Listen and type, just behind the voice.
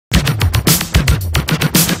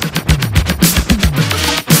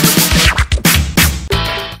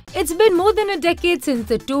decade since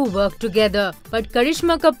the two worked together, but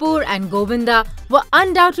Karisma Kapoor and Govinda were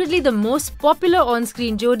undoubtedly the most popular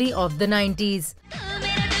on-screen Jodi of the 90s.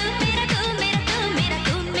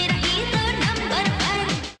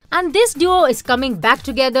 And this duo is coming back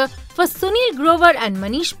together for Sunil Grover and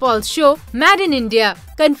Manish Paul's show Mad in India.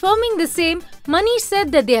 Confirming the same, Manish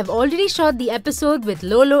said that they have already shot the episode with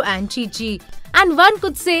Lolo and Chi Chi. And one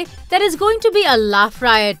could say there is going to be a laugh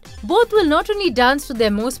riot. Both will not only dance to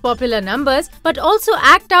their most popular numbers but also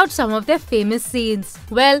act out some of their famous scenes.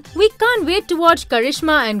 Well, we can't wait to watch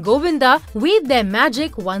Karisma and Govinda weave their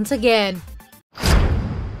magic once again.